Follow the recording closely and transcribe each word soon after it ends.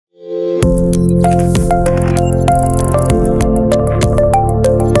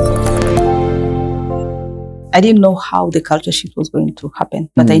I didn't know how the culture shift was going to happen,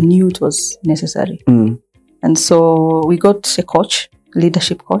 but I knew it was necessary. And so we got a coach,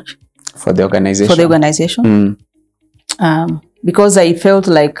 leadership coach. For the organization? Because I felt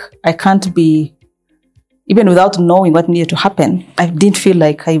like I can't be, even without knowing what needed to happen, I didn't feel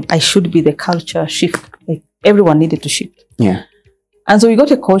like I should be the culture shift. Like everyone needed to shift. Yeah. And so we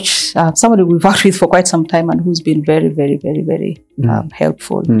got a coach, somebody we've worked with for quite some time and who's been very, very, very, very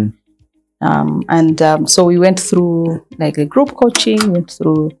helpful. So we went through like a group coaching, went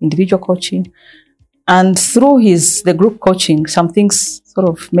through individual coaching. And through the group coaching, some things sort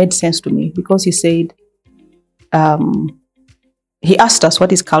of made sense to me because he said, he asked us,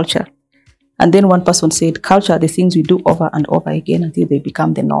 what is culture? And then one person said, culture are the things we do over and over again until they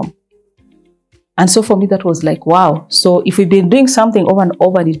become the norm. And so for me, that was like, wow. So if we've been doing something over and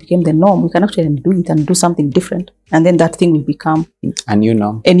over and it became the norm, we can actually do it and do something different. And then that thing will become a new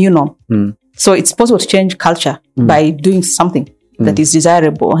norm. So it's possible to change culture by doing something that is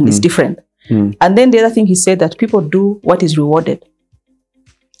desirable and is different. And then the other thing he said, that people do what is rewarded.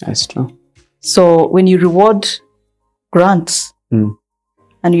 That's true. So when you reward grants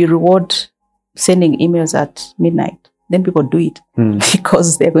and you reward sending emails at midnight, then people do it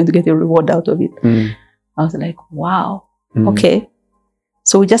because they're going to get a reward out of it. I was like, wow, okay.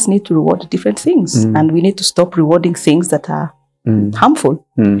 So we just need to reward different things and we need to stop rewarding things that are harmful.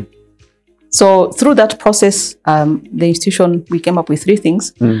 So through that process, the institution, we came up with 3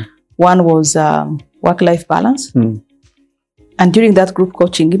 things. One was work-life balance. And during that group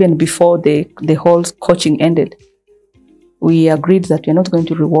coaching, even before the whole coaching ended, we agreed that we're not going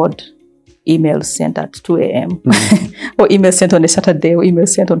to reward emails sent at 2 a.m. or emails sent on a Saturday or emails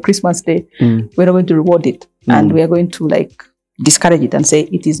sent on Christmas Day. We're not going to reward it. And we are going to like discourage it and say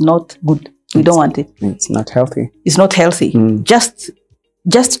it is not good. We don't want it. It's not healthy. It's not healthy.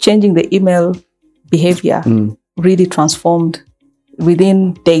 Just changing the email behavior really transformed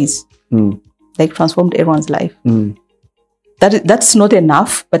within days, like transformed everyone's life. That's not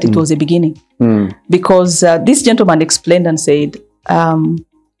enough, but it was a beginning. Because this gentleman explained and said,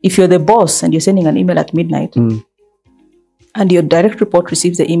 if you're the boss and you're sending an email at midnight and your direct report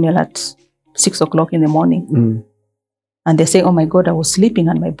receives the email at 6 o'clock in the morning and they say, oh my God, I was sleeping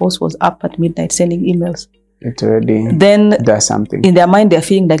and my boss was up at midnight sending emails. It already does something. In their mind, they're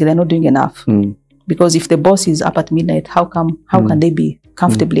feeling like they're not doing enough. Because if the boss is up at midnight, how can they be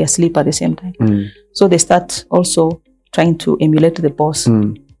comfortably asleep at the same time? So they start also trying to emulate the boss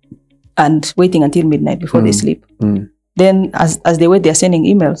and waiting until midnight before they sleep. Then as they wait, they're sending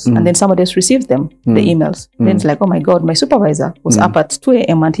emails and then somebody else receives them, the emails. Then it's like, oh my God, my supervisor was up at 2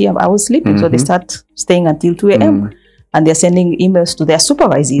 a.m. and here I was sleeping. So they start staying until 2 a.m. and they're sending emails to their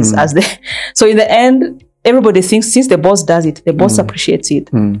supervisees so in the end, everybody thinks since the boss does it, the boss appreciates it.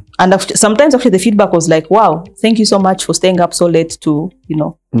 And sometimes actually the feedback was like, wow, thank you so much for staying up so late to,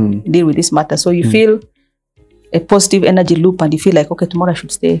 deal with this matter. So you feel a positive energy loop and you feel like, okay, tomorrow I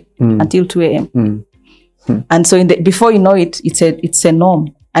should stay until 2 a.m. And so before you know it, it's a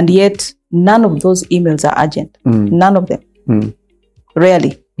norm. And yet none of those emails are urgent. None of them.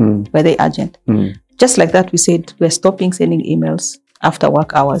 Rarely were they urgent. Just like that, we said we're stopping sending emails after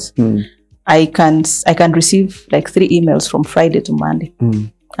work hours. I can receive like 3 emails from Friday to Monday.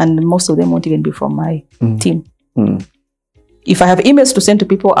 And most of them won't even be from my team. If I have emails to send to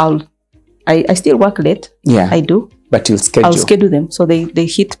people, I still work late. Yeah. I do. But I'll schedule them. So they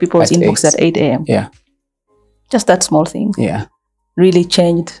hit people's inbox at 8 a.m. Yeah. Just that small thing. Yeah. Really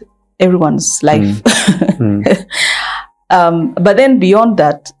changed everyone's life. But then beyond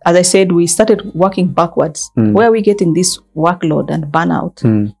that, as I said, we started working backwards. Where are we getting this workload and burnout?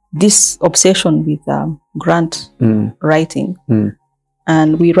 This obsession with grant writing.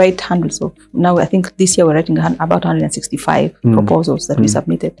 And we write hundreds of, now I think this year we're writing about 165 proposals that we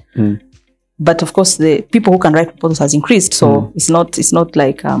submitted. But of course, the people who can write proposals has increased. So it's not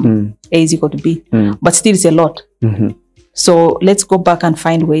like A is equal to B, but still it's a lot. So let's go back and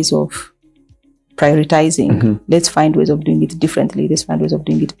find ways of prioritizing. Let's find ways of doing it differently. Let's find ways of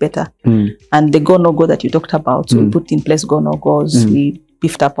doing it better. And the go, no go that you talked about, so we put in place go, no goes. We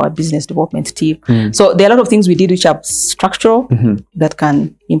beefed up our business development team. So there are a lot of things we did which are structural that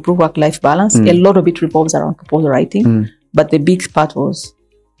can improve work-life balance. A lot of it revolves around proposal writing, but the big part was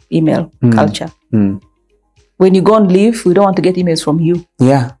email culture. When you go on leave, we don't want to get emails from you.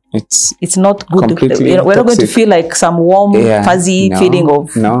 Yeah, it's not good. We're not going to feel like some warm, fuzzy feeling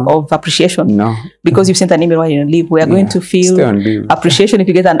of appreciation. No. Because you've sent an email while you're on leave. We are going to feel appreciation if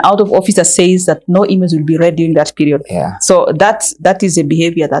you get an out of office that says that no emails will be read during that period. Yeah. So that is a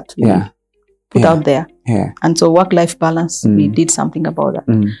behavior that put out there. And so work-life balance, we did something about that.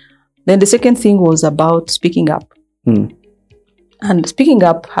 Then the second thing was about speaking up. And speaking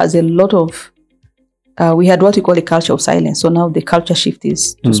up has a lot of, we had what we call a culture of silence. So now the culture shift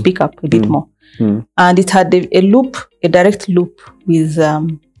is to speak up a bit more. And it had a direct loop with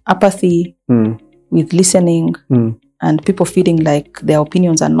apathy, with listening, and people feeling like their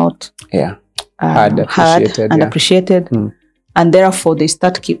opinions are not heard and appreciated. And therefore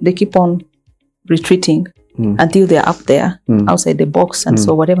they keep on retreating until they're up there, outside the box. And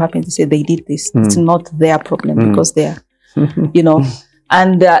so whatever happens, they say they did this. It's not their problem because they're, you know,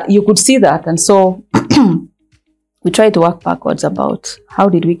 and you could see that. And so we try to work backwards about how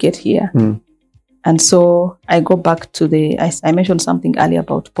did we get here? And so I go back to I mentioned something earlier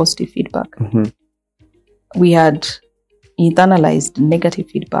about positive feedback. We had internalized negative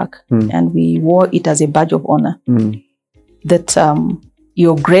feedback and we wore it as a badge of honor that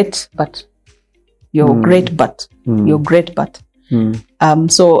you're great, but you're great, but you're great, but.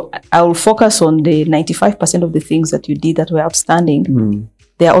 So I will focus on the 95% of the things that you did that were outstanding.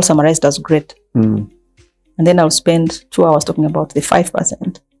 They are all summarized as great. And then I'll spend 2 hours talking about the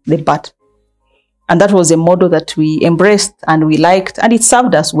 5%, the but. And that was a model that we embraced and we liked, and it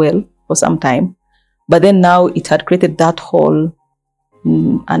served us well for some time. But then now it had created that whole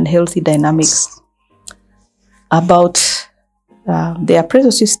unhealthy dynamics about the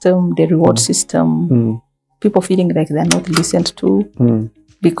appraisal system, the reward system, people feeling like they're not listened to.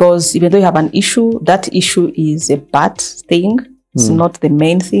 Because even though you have an issue, that issue is a bad thing. It's not the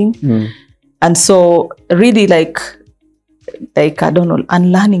main thing. And so really like, I don't know,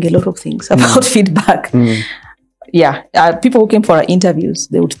 unlearning a lot of things about feedback. People who came for our interviews,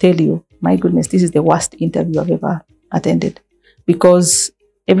 they would tell you, my goodness, this is the worst interview I've ever attended. Because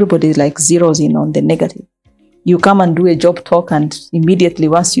everybody like zeroes in on the negative. You come and do a job talk and immediately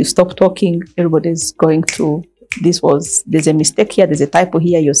once you stop talking, everybody's going to, there's a mistake here, there's a typo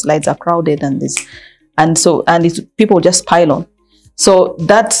here, your slides are crowded people just pile on. So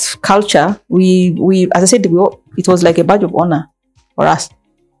that culture, we as I said, it was like a badge of honor for us.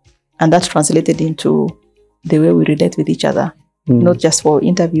 And that translated into the way we relate with each other, not just for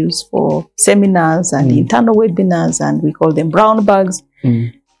interviews, for seminars and internal webinars, and we call them brown bags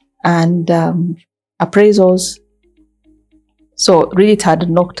and appraisals. So really it had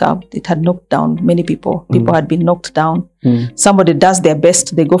knocked down many people. People had been knocked down. Somebody does their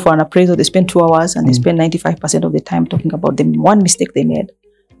best, they go for an appraisal, they spend 2 hours and they spend 95% of the time talking about the one mistake they made.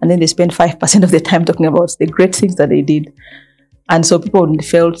 And then they spend 5% of the time talking about the great things that they did. And so people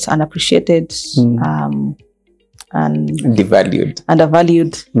felt unappreciated and devalued.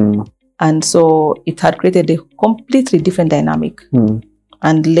 Undervalued. And so it had created a completely different dynamic.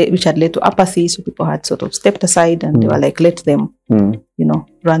 And which had led to apathy. So people had sort of stepped aside and they were like, let them,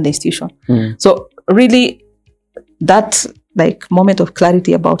 run the institution. So really that like moment of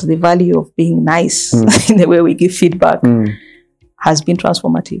clarity about the value of being nice in the way we give feedback has been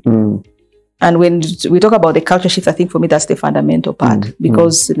transformative. And when we talk about the culture shift, I think for me, that's the fundamental part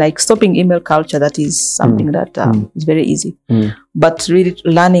because like stopping email culture, that is something that is very easy. But really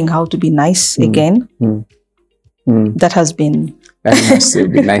learning how to be nice again, that has been... That must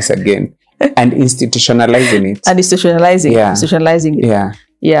be nice again. And institutionalizing it. Institutionalizing it.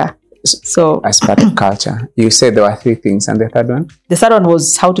 Yeah. So as part of culture, you said there were 3 things, and the third one? The third one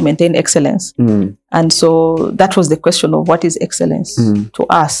was how to maintain excellence. And so that was the question of what is excellence to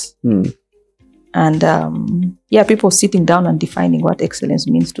us. And people sitting down and defining what excellence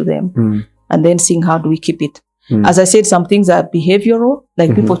means to them, and then seeing how do we keep it. As I said, some things are behavioral,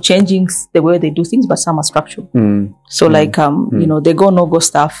 like people changing the way they do things, but some are structural. So like, the go-no-go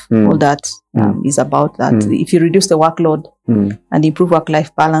stuff, all that is about that. If you reduce the workload and improve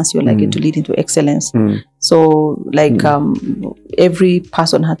work-life balance, you're likely to lead into excellence. So like every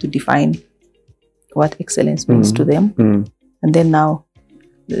person had to define what excellence means to them. And then now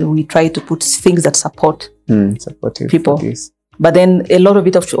we try to put things that support people. But then a lot of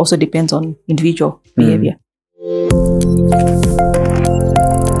it also depends on individual behavior.